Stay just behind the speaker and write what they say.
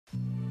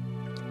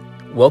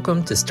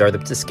Welcome to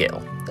Startup to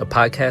Scale, a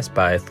podcast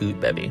by Food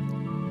Bevy.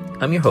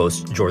 I'm your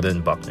host, Jordan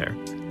Buckner.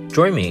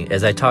 Join me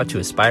as I talk to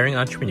aspiring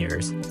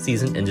entrepreneurs,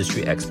 seasoned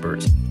industry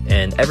experts,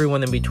 and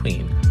everyone in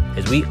between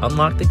as we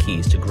unlock the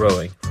keys to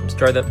growing from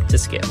startup to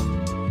scale.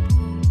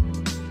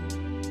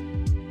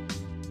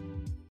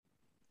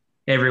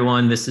 Hey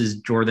everyone, this is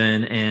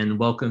Jordan, and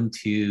welcome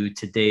to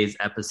today's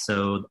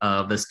episode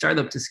of the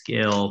Startup to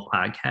Scale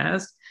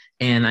podcast.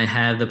 And I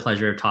have the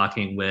pleasure of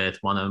talking with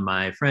one of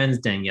my friends,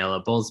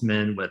 Daniela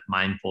Bolzmann with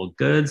Mindful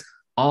Goods,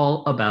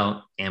 all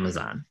about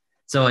Amazon.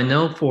 So I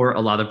know for a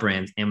lot of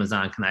brands,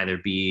 Amazon can either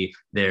be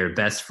their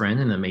best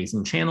friend, an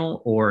amazing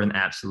channel, or an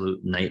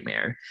absolute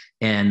nightmare.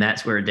 And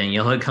that's where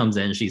Daniela comes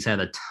in. She's had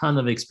a ton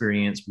of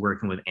experience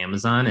working with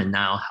Amazon and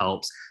now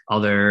helps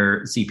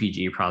other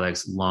CPG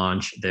products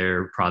launch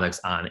their products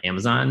on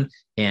Amazon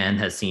and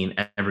has seen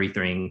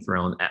everything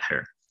thrown at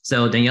her.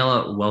 So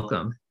Daniela,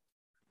 welcome.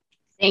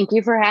 Thank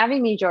you for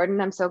having me, Jordan.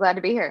 I'm so glad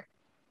to be here.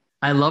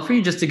 I'd love for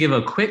you just to give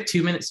a quick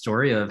 2-minute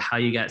story of how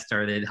you got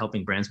started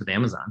helping brands with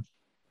Amazon.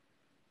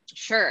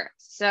 Sure.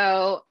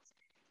 So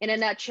in a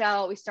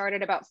nutshell, we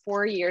started about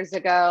 4 years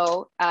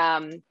ago.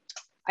 I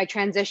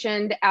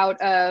transitioned out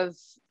of,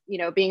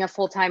 being a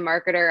full-time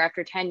marketer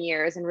after 10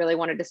 years and really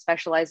wanted to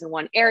specialize in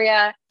one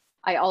area.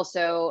 I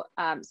also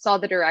saw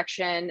the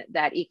direction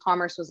that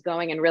e-commerce was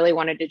going and really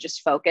wanted to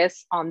just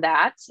focus on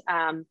that.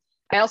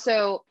 I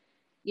also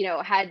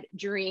had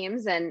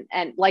dreams and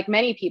like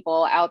many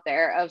people out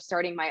there of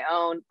starting my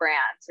own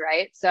brands,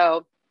 right?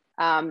 So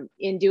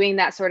in doing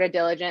that sort of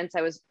diligence,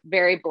 I was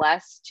very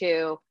blessed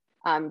to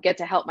get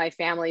to help my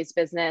family's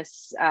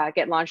business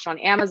get launched on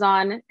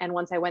Amazon. And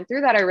once I went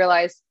through that, I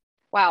realized,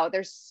 wow,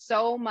 there's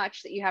so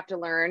much that you have to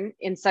learn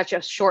in such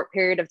a short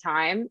period of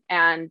time.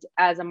 And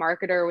as a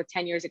marketer with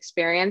 10 years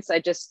experience, I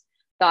just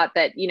thought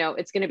that,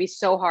 it's going to be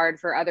so hard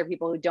for other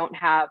people who don't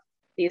have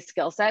these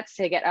skill sets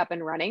to get up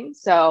and running.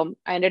 So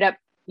I ended up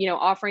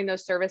offering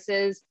those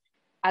services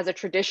as a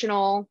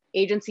traditional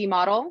agency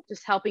model,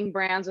 just helping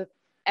brands with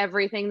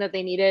everything that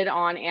they needed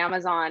on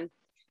Amazon.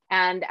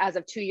 And as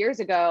of 2 years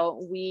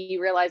ago, we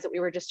realized that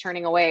we were just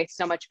turning away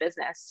so much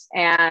business.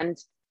 And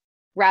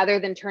rather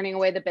than turning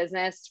away the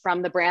business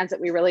from the brands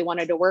that we really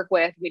wanted to work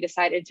with, we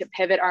decided to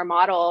pivot our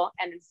model.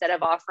 And instead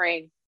of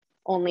offering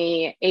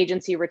only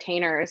agency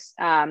retainers,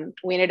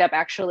 we ended up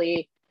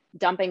actually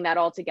dumping that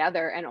all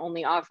together and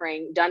only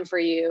offering done for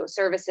you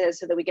services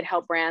so that we could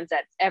help brands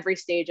at every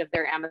stage of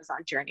their Amazon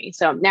journey.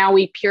 So now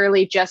we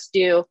purely just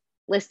do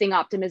listing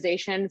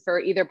optimization for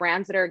either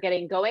brands that are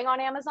getting going on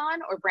Amazon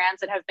or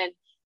brands that have been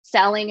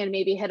selling and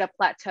maybe hit a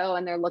plateau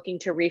and they're looking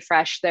to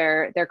refresh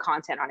their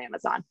content on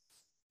Amazon.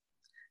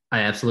 I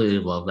absolutely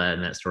love that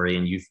in that story.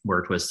 And you've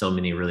worked with so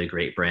many really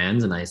great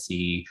brands, and I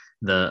see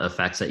the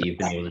effects that you've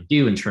been able to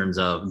do in terms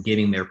of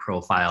getting their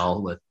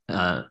profile with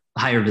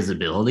higher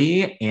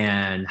visibility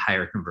and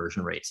higher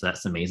conversion rates. So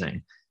that's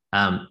amazing.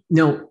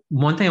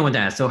 One thing I wanted to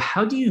ask, so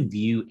how do you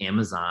view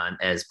Amazon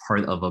as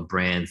part of a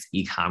brand's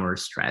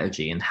e-commerce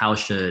strategy, and how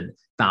should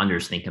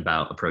founders think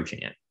about approaching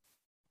it?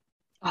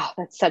 Oh,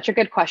 that's such a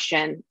good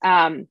question.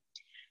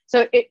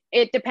 So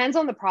it depends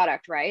on the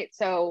product, right?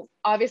 So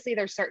obviously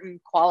there's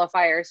certain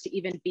qualifiers to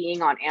even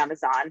being on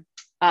Amazon.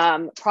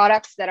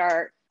 Products that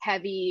are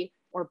heavy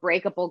or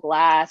breakable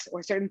glass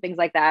or certain things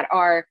like that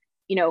are,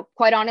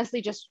 quite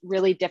honestly, just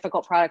really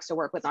difficult products to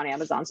work with on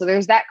Amazon. So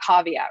there's that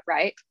caveat,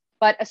 right?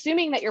 But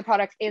assuming that your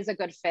product is a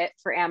good fit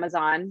for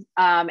Amazon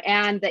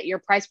and that your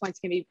price points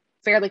can be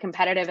fairly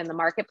competitive in the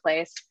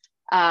marketplace,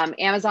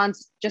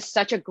 Amazon's just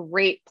such a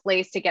great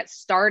place to get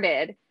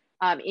started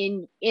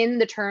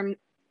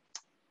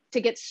to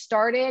get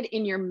started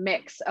in your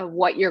mix of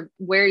where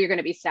you're going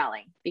to be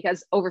selling,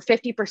 because over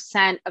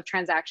 50% of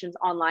transactions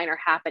online are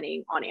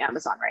happening on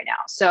Amazon right now.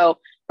 So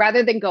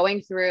rather than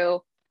going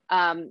through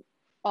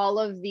all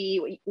of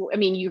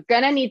you're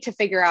going to need to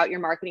figure out your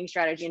marketing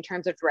strategy in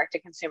terms of direct to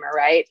consumer,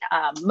 right?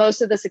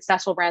 Most of the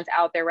successful brands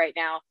out there right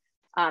now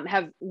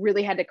have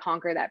really had to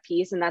conquer that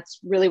piece. And that's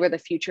really where the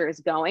future is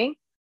going.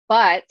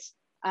 But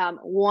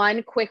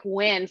one quick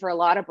win for a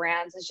lot of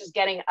brands is just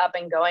getting up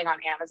and going on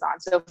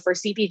Amazon. So for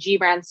CPG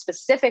brands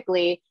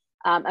specifically,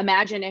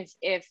 imagine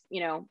if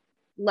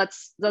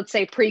let's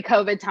say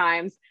pre-COVID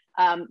times,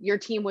 your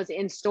team was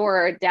in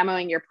store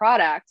demoing your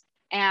product,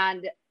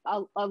 and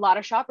a lot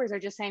of shoppers are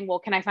just saying, well,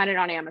 can I find it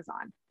on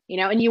Amazon?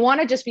 And you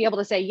want to just be able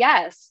to say,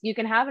 yes, you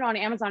can have it on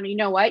Amazon. And you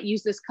know what?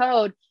 Use this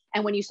code.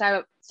 And when you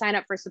sign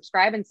up for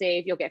Subscribe and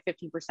Save, you'll get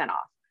 15%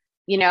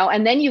 off,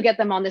 and then you get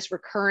them on this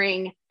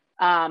recurring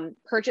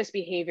purchase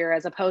behavior,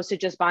 as opposed to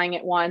just buying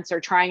it once or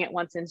trying it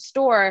once in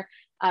store.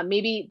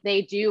 Maybe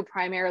they do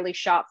primarily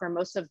shop for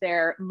most of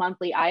their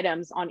monthly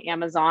items on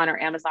Amazon or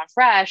Amazon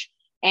Fresh,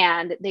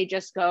 and they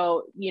just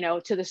go,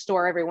 to the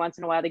store every once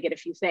in a while to get a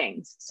few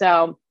things.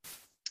 So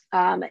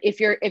if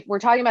we're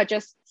talking about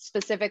just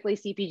specifically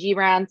CPG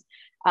brands,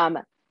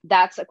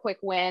 that's a quick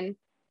win.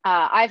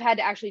 I've had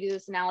to actually do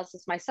this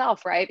analysis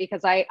myself, right?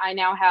 Because I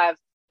now have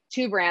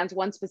 2 brands,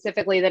 one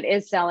specifically that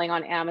is selling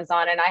on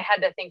Amazon. And I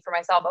had to think for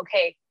myself,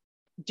 okay,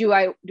 do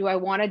I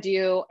want to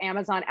do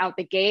Amazon out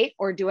the gate,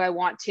 or do I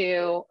want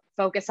to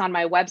focus on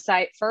my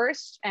website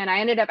first? And I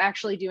ended up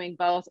actually doing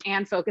both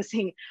and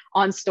focusing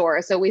on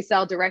stores. So we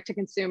sell direct to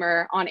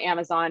consumer on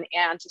Amazon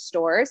and to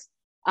stores.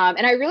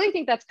 And I really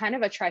think that's kind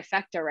of a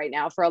trifecta right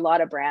now for a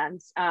lot of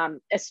brands,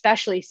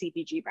 especially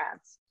CPG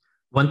brands.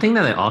 One thing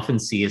that I often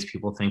see is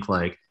people think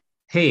like,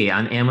 hey,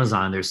 on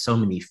Amazon, there's so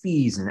many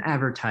fees and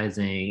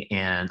advertising,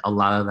 and a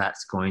lot of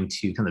that's going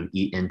to kind of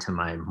eat into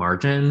my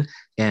margin.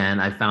 And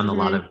I found a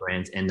lot Mm-hmm. of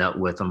brands end up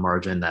with a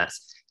margin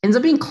that's ends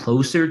up being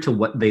closer to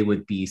what they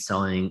would be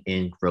selling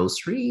in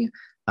grocery,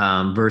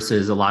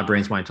 versus a lot of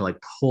brands wanting to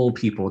like pull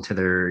people to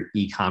their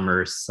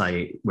e-commerce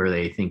site where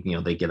they think, you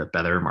know, they get a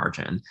better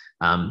margin.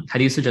 How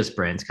do you suggest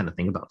brands kind of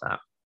think about that?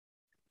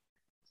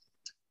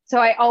 So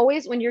I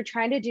always, when you're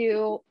trying to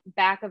do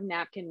back of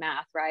napkin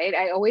math, right?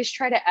 I always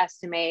try to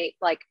estimate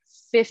like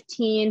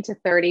 15 to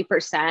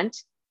 30%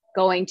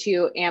 going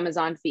to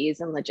Amazon fees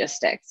and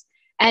logistics.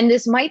 And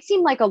this might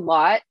seem like a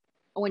lot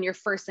when you're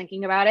first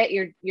thinking about it.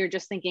 You're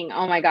just thinking,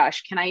 oh my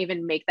gosh, can I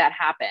even make that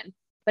happen?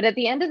 But at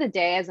the end of the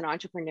day, as an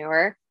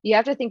entrepreneur, you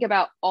have to think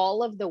about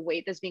all of the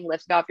weight that's being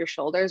lifted off your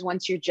shoulders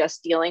once you're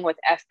just dealing with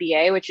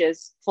FBA, which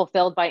is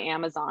fulfilled by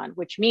Amazon,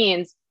 which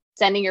means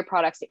sending your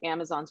products to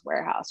Amazon's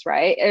warehouse,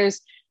 right?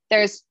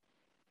 There's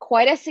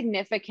quite a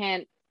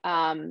significant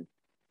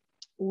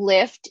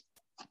lift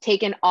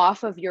taken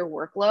off of your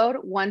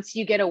workload once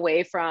you get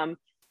away from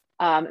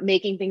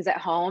making things at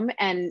home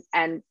and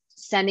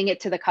sending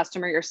it to the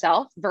customer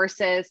yourself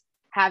versus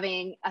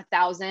having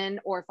 1,000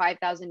 or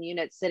 5,000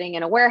 units sitting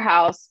in a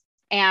warehouse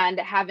and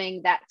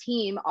having that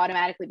team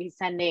automatically be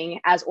sending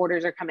as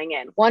orders are coming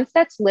in. Once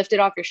that's lifted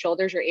off your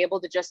shoulders, you're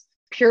able to just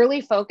purely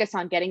focus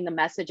on getting the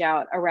message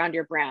out around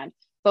your brand,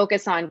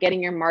 focus on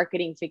getting your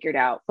marketing figured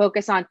out,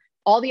 focus on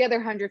all the other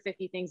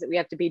 150 things that we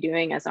have to be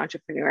doing as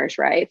entrepreneurs,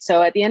 right?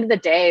 So at the end of the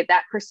day,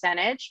 that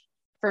percentage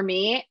for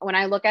me, when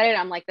I look at it,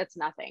 I'm like, that's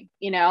nothing.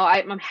 You know,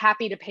 I'm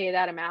happy to pay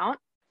that amount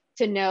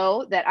to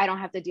know that I don't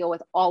have to deal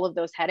with all of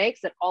those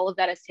headaches, that all of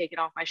that is taken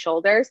off my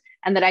shoulders,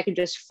 and that I can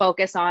just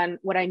focus on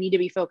what I need to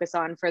be focused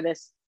on for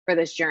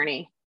this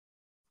journey.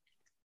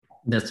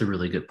 That's a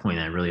really good point.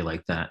 I really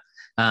like that.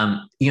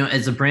 You know,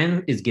 as a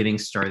brand is getting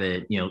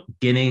started, you know,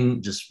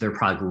 getting just their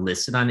product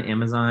listed on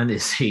Amazon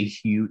is a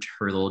huge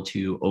hurdle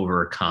to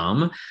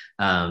overcome.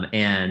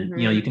 And you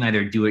know, Mm-hmm. you can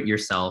either do it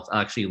yourself.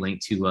 I'll actually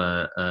link to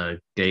a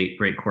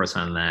great course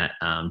on that,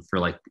 for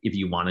like if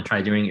you want to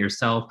try doing it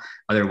yourself.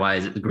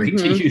 Otherwise, it's great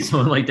to Mm-hmm. use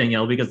someone like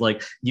Danielle because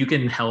like you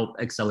can help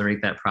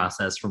accelerate that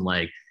process from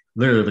like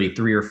literally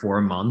 3 or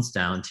 4 months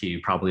down to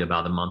probably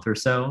about a month or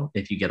so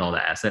if you get all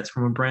the assets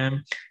from a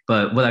brand.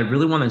 But what I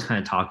really want to kind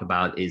of talk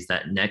about is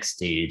that next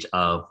stage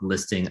of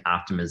listing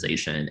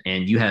optimization.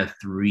 And you have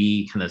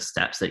three kind of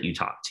steps that you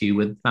talk to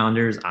with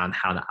founders on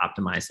how to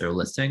optimize their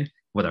listing.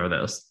 What are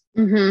those?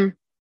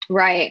 Mm-hmm.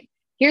 Right.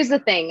 Here's the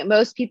thing.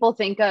 Most people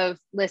think of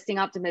listing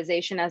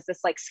optimization as this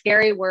like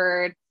scary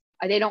word.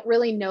 They don't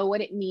really know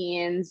what it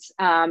means.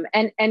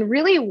 And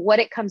really what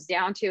it comes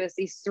down to is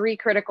these three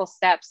critical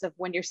steps of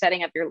when you're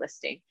setting up your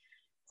listing.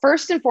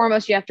 First and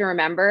foremost, you have to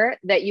remember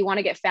that you want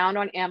to get found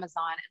on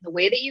Amazon. And the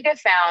way that you get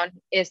found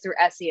is through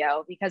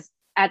SEO, because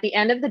at the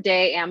end of the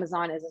day,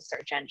 Amazon is a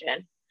search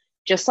engine.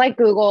 Just like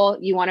Google,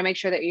 you want to make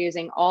sure that you're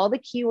using all the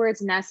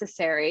keywords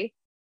necessary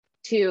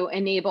to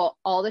enable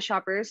all the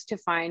shoppers to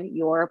find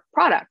your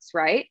products,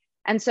 right?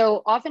 And so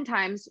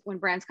oftentimes when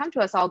brands come to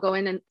us, I'll go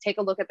in and take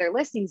a look at their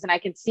listings and I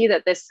can see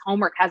that this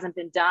homework hasn't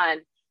been done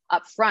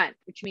up front,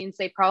 which means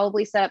they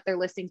probably set up their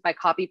listings by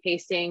copy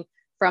pasting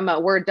from a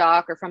Word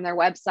doc or from their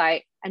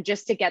website and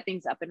just to get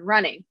things up and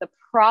running. The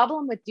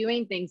problem with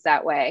doing things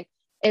that way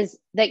is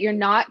that you're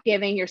not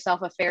giving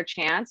yourself a fair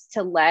chance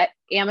to let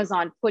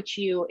Amazon put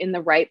you in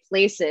the right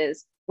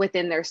places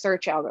within their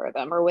search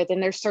algorithm or within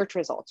their search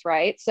results,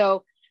 right?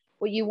 So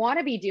what you want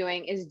to be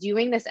doing is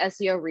doing this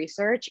SEO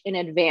research in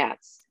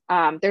advance.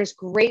 There's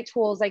great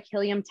tools like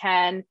Helium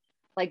 10,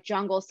 like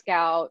Jungle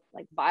Scout,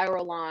 like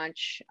Viral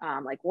Launch,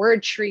 like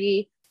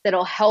WordTree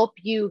that'll help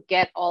you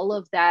get all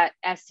of that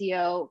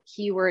SEO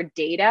keyword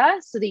data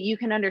so that you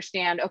can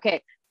understand,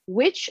 okay,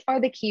 which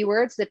are the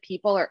keywords that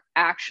people are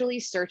actually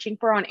searching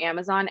for on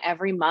Amazon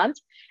every month,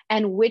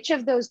 and which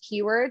of those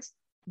keywords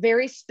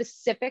very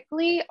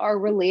specifically are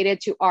related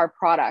to our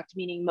product,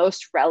 meaning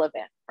most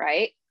relevant,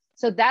 right?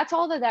 So that's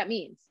all that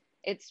means.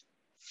 It's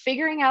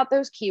figuring out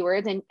those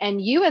keywords,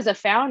 and you as a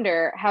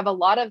founder have a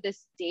lot of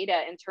this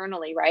data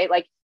internally, right?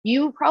 Like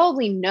you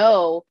probably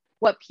know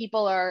what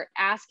people are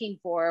asking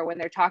for when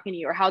they're talking to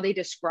you, or how they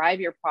describe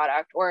your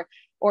product, or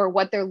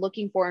what they're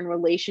looking for in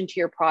relation to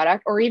your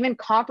product, or even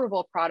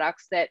comparable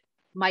products that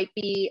might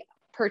be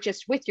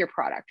purchased with your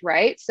product,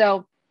 right?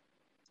 So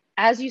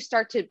as you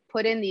start to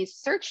put in these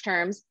search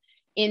terms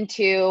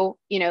into,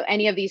 you know,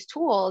 any of these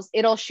tools,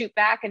 it'll shoot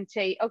back and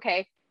say,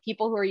 okay,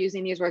 people who are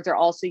using these words are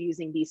also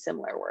using these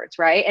similar words,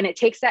 right? And it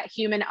takes that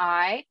human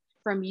eye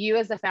from you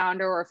as a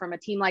founder or from a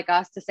team like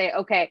us to say,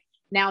 okay,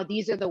 now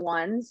these are the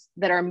ones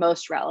that are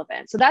most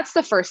relevant. So that's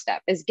the first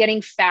step, is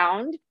getting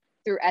found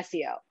through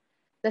SEO.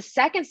 The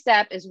second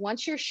step is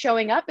once you're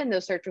showing up in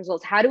those search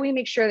results, how do we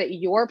make sure that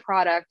your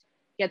product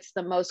gets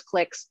the most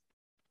clicks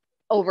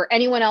over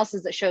anyone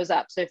else's that shows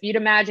up? So if you'd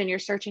imagine you're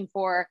searching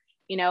for,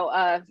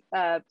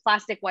 a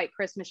plastic white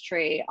Christmas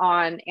tree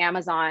on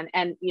Amazon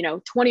and,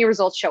 20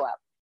 results show up.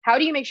 How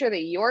do you make sure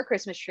that your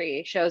Christmas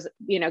tree shows,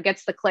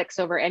 gets the clicks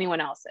over anyone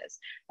else's,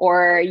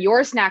 or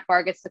your snack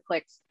bar gets the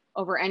clicks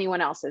over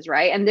anyone else's,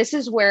 right? And this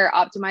is where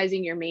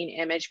optimizing your main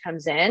image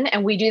comes in.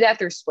 And we do that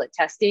through split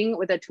testing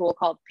with a tool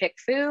called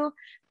PickFu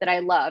that I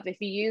love. If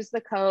you use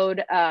the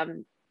code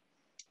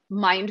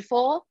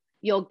Mindful,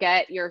 you'll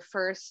get your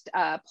first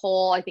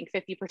poll, I think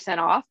 50%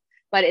 off.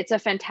 But it's a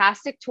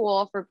fantastic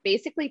tool for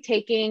basically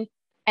taking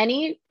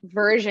any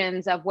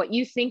versions of what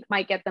you think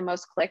might get the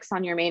most clicks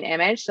on your main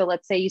image. So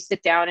let's say you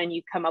sit down and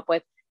you come up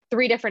with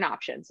 3 different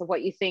options of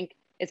what you think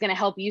is going to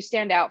help you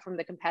stand out from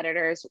the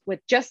competitors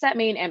with just that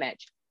main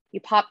image. You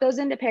pop those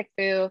into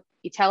PickFu,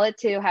 you tell it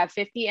to have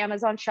 50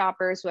 Amazon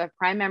shoppers who have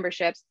Prime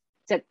memberships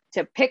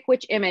to pick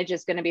which image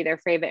is going to be their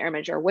favorite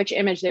image or which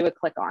image they would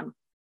click on.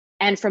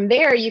 And from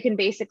there, you can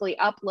basically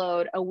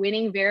upload a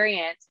winning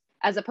variant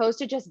as opposed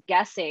to just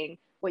guessing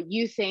what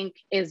you think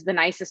is the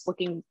nicest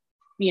looking,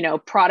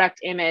 product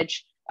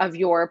image of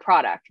your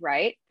product,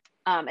 right?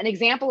 An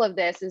example of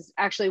this is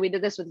actually, we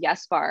did this with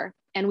YesBar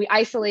and we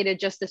isolated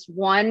just this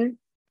one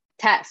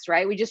test,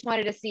 right? We just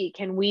wanted to see,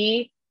 can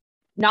we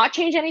not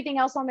change anything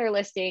else on their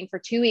listing for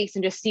 2 weeks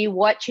and just see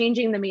what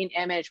changing the main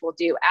image will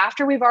do.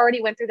 After we've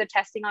already went through the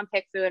testing on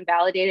PickFu and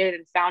validated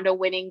and found a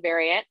winning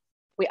variant,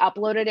 we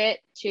uploaded it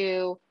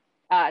to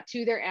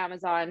their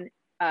Amazon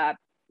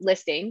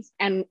listings.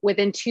 And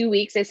within 2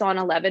 weeks, they saw an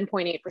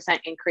 11.8%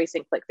 increase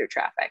in click-through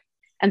traffic.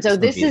 And so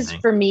this is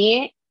for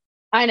me,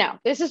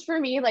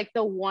 like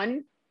the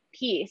one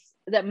piece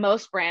that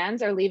most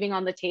brands are leaving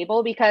on the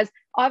table, because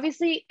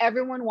obviously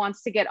everyone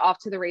wants to get off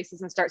to the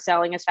races and start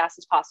selling as fast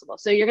as possible.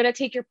 So you're going to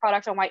take your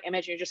product on white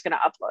image and you're just going to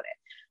upload it.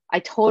 I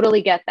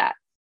totally get that.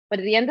 But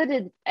at the end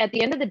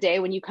of the day,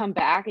 when you come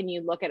back and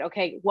you look at,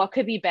 okay, what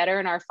could be better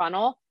in our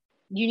funnel,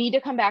 you need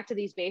to come back to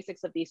these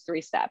basics of these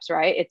 3 steps,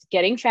 right? It's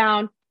getting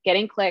found,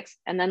 getting clicks,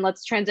 and then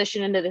let's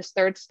transition into this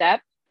third step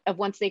of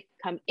once they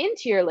come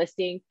into your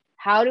listing,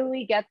 how do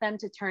we get them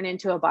to turn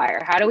into a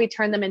buyer? How do we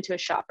turn them into a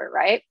shopper,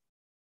 right?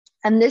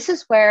 And this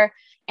is where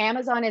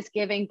Amazon is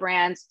giving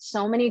brands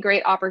so many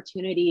great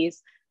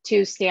opportunities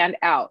to stand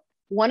out.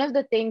 One of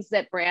the things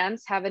that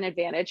brands have an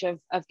advantage of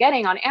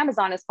getting on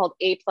Amazon is called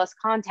A+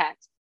 content.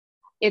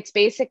 It's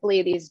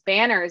basically these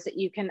banners that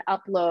you can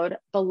upload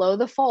below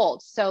the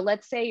fold. So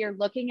let's say you're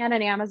looking at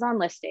an Amazon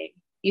listing,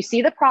 you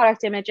see the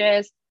product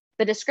images,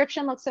 the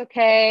description looks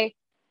okay,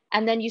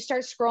 and then you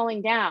start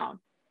scrolling down.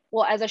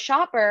 Well, as a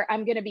shopper,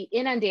 I'm going to be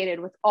inundated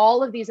with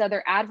all of these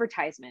other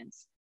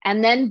advertisements.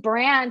 And then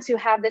brands who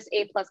have this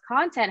A+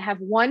 content have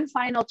one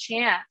final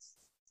chance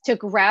to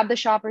grab the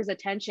shopper's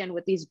attention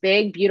with these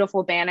big,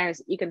 beautiful banners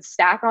that you can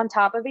stack on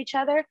top of each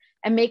other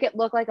and make it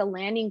look like a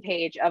landing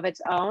page of its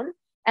own.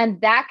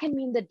 And that can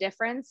mean the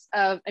difference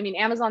of,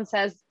 Amazon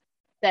says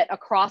that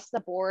across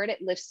the board,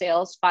 it lifts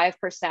sales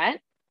 5%.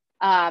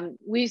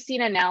 We've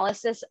seen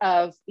analysis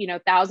of,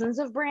 thousands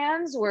of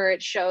brands where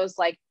it shows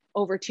like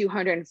over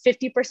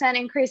 250%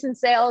 increase in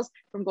sales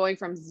from going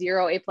from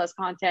 0 A+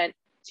 content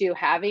to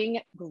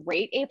having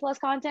great A+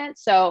 content.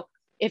 So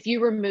if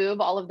you remove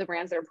all of the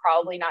brands that are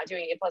probably not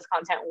doing A+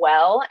 content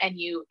well, and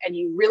you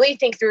really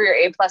think through your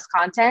A+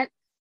 content,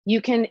 you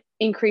can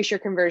increase your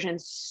conversion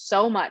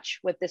so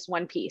much with this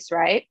one piece,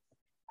 right?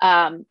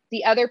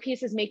 The other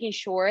piece is making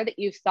sure that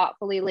you've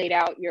thoughtfully laid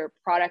out your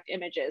product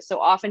images. So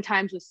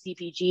oftentimes with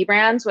CPG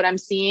brands, what I'm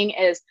seeing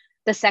is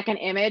the second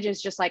image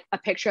is just like a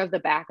picture of the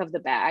back of the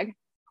bag.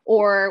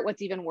 Or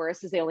what's even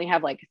worse is they only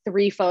have like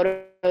 3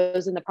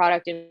 photos in the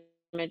product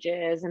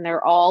images, and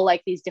they're all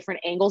like these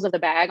different angles of the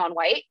bag on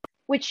white,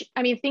 which,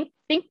 think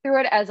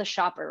through it as a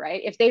shopper,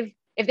 right?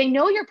 If they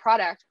know your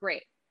product,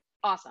 great,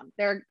 awesome.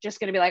 They're just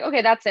going to be like,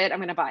 okay, that's it, I'm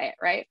going to buy it,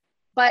 right?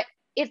 But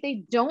if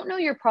they don't know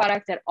your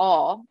product at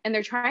all, and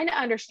they're trying to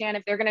understand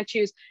if they're going to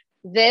choose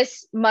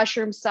this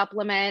mushroom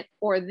supplement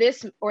or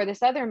this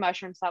other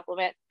mushroom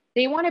supplement,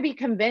 they want to be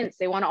convinced.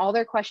 They want all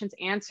their questions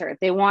answered.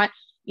 They want,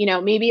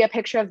 maybe a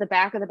picture of the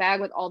back of the bag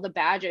with all the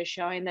badges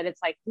showing that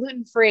it's like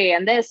gluten-free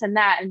and this and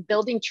that, and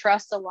building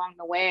trust along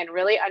the way and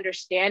really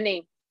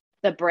understanding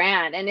the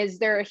brand. And is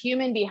there a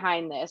human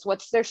behind this?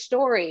 What's their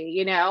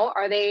story?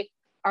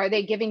 Are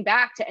they giving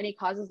back to any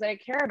causes that I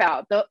care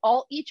about?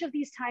 Each of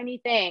these tiny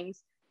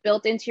things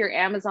built into your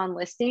Amazon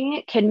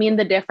listing can mean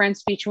the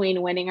difference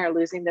between winning or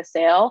losing the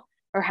sale,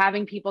 or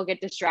having people get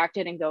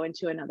distracted and go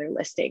into another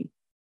listing.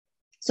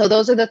 So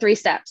those are the 3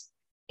 steps: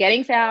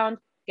 getting found,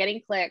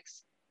 getting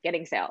clicks,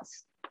 getting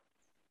sales.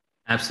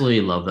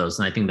 Absolutely love those.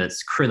 And I think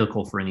that's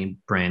critical for any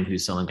brand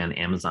who's selling on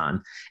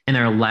Amazon. In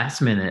our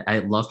last minute,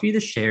 I'd love for you to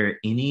share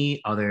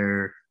any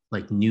other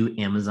like new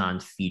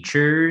Amazon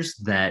features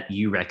that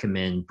you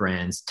recommend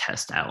brands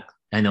test out.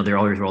 I know they're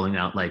always rolling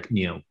out like,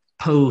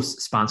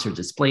 posts, sponsored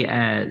display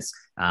ads,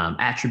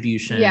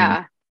 attribution.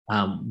 Yeah.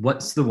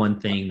 What's the one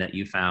thing that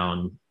you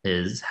found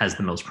has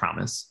the most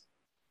promise?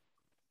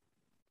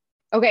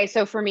 Okay,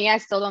 so for me, I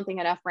still don't think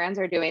enough brands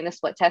are doing the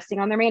split testing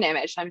on their main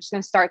image. So I'm just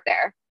going to start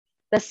there.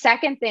 The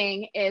second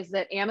thing is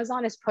that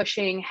Amazon is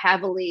pushing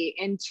heavily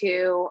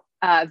into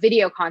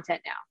video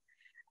content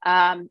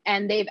now.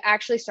 And they've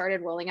actually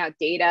started rolling out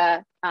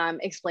data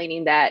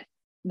explaining that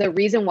the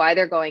reason why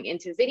they're going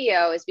into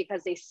video is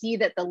because they see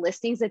that the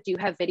listings that do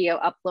have video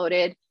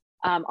uploaded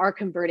are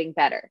converting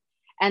better.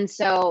 And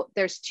so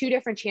there's two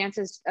different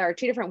chances or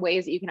two different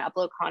ways that you can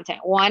upload content.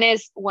 One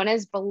is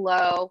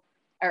below,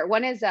 or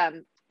one is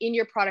in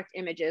your product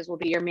images will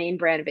be your main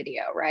brand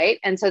video, right?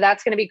 And so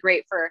that's going to be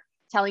great for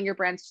telling your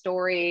brand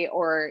story,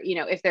 or, you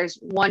know, if there's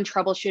one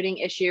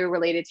troubleshooting issue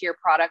related to your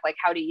product, like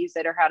how to use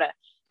it or how to,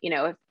 you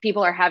know, if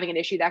people are having an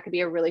issue, that could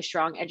be a really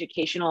strong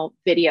educational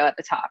video at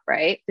the top,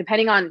 right?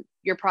 Depending on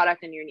your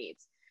product and your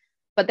needs.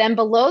 But then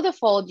below the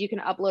fold, you can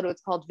upload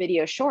what's called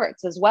video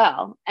shorts as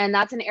well. And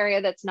that's an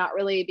area that's not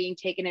really being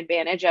taken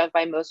advantage of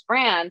by most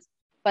brands,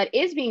 but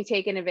is being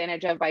taken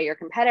advantage of by your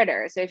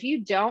competitors. So if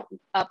you don't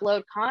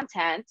upload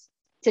content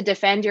to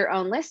defend your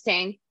own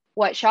listing,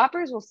 what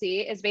shoppers will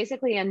see is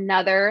basically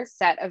another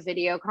set of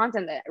video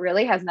content that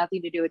really has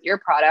nothing to do with your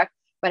product,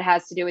 but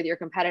has to do with your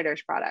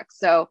competitor's product.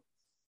 So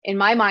in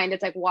my mind,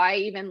 it's like, why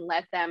even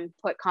let them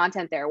put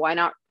content there? Why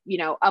not, you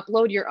know,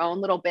 upload your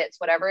own little bits,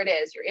 whatever it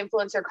is, your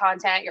influencer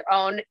content, your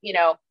own, you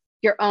know,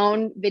 your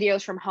own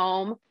videos from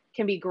home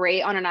can be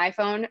great on an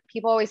iPhone.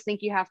 People always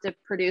think you have to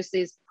produce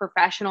these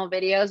professional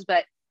videos,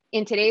 but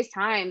in today's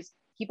times,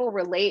 people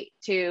relate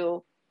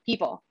to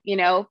people, you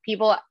know,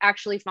 people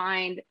actually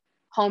find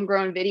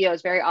homegrown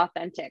videos very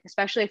authentic,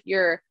 especially if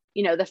you're,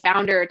 you know, the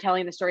founder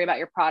telling the story about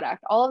your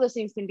product. All of those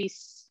things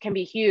can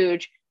be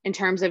huge in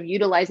terms of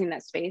utilizing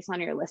that space on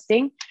your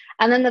listing.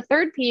 And then the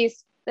third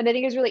piece that I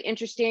think is really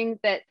interesting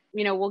that,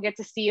 you know, we'll get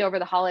to see over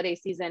the holiday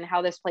season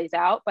how this plays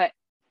out. But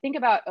think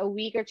about a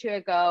week or two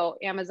ago,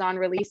 Amazon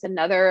released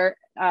another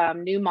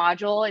new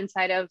module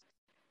inside of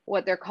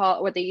what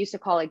they used to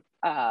call like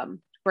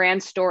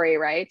brand story,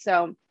 right?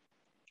 So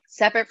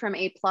separate from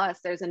A+,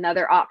 there's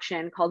another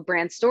option called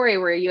brand story,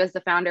 where you as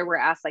the founder were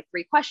asked like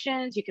 3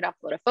 questions. You could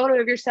upload a photo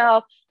of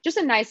yourself, just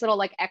a nice little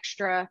like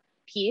extra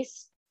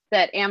piece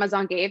that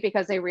Amazon gave,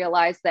 because they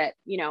realized that,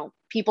 you know,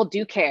 people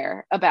do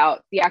care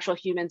about the actual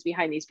humans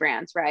behind these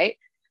brands, right?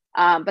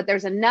 But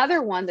there's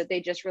another one that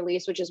they just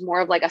released, which is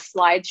more of like a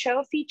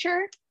slideshow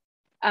feature,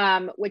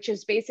 which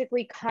is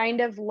basically kind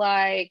of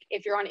like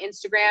if you're on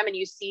Instagram and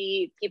you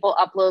see people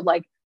upload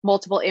like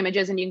multiple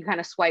images and you can kind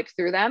of swipe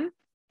through them.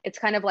 It's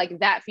kind of like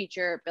that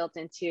feature built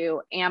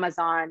into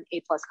Amazon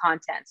A+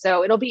 content.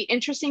 So it'll be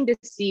interesting to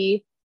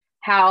see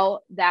how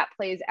that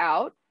plays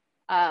out.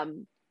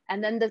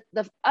 And then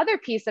the other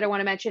piece that I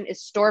want to mention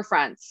is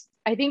storefronts.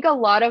 I think a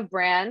lot of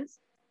brands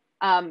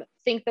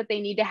think that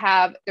they need to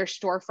have their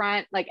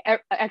storefront. Like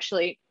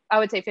actually, I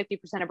would say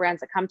 50% of brands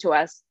that come to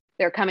us,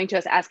 they're coming to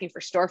us asking for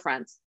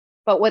storefronts.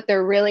 But what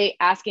they're really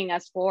asking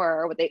us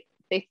for, or what they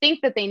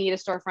think that they need a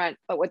storefront,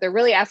 but what they're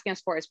really asking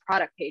us for is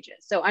product pages.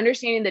 So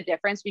understanding the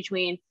difference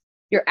between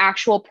your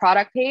actual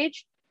product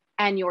page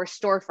and your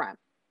storefront.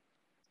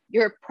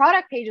 Your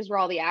product page is where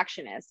all the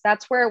action is.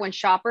 That's where when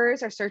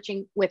shoppers are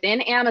searching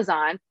within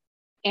Amazon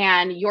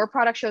and your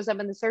product shows up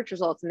in the search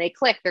results and they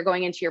click, they're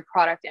going into your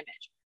product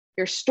image.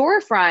 Your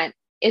storefront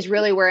is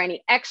really where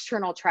any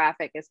external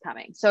traffic is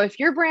coming. So if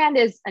your brand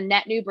is a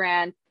net new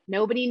brand,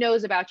 nobody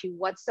knows about you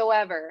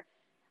whatsoever,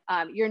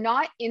 you're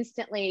not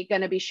instantly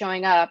going to be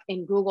showing up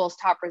in Google's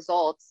top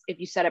results if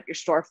you set up your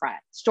storefront.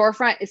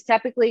 Storefront is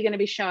typically going to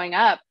be showing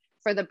up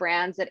for the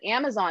brands that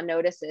Amazon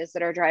notices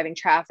that are driving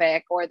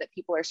traffic or that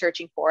people are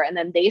searching for. And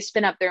then they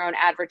spin up their own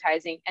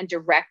advertising and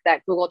direct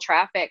that Google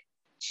traffic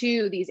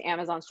to these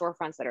Amazon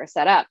storefronts that are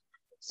set up.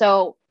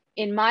 So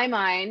in my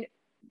mind,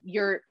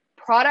 your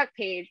product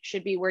page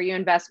should be where you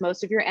invest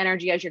most of your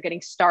energy as you're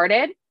getting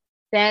started.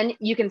 Then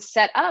you can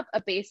set up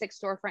a basic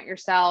storefront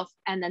yourself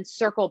and then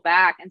circle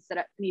back and set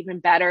up an even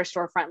better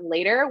storefront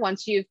later.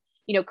 Once you've,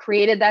 you know,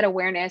 created that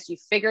awareness, you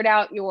figured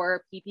out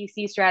your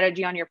PPC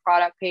strategy on your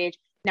product page.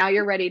 Now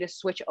you're ready to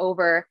switch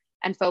over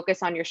and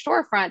focus on your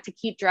storefront to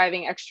keep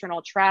driving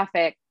external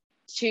traffic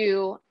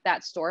to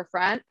that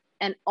storefront.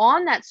 And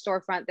on that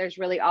storefront, there's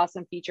really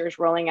awesome features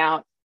rolling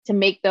out to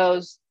make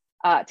those,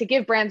 to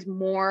give brands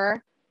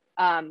more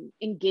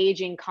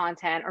engaging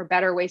content or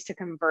better ways to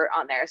convert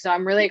on there. So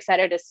I'm really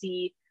excited to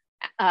see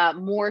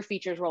more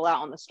features roll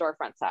out on the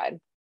storefront side.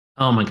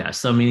 Oh my gosh,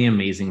 so many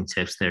amazing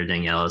tips there,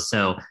 Daniela.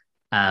 So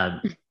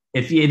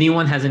if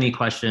anyone has any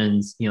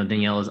questions, you know,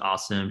 Daniela is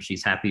awesome.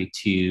 She's happy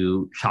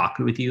to talk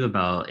with you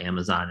about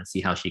Amazon and see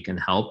how she can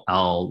help.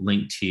 I'll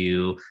link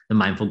to the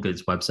Mindful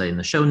Goods website in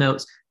the show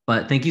notes.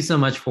 But thank you so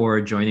much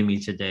for joining me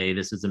today.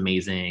 This is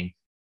amazing,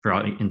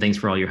 and thanks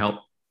for all your help.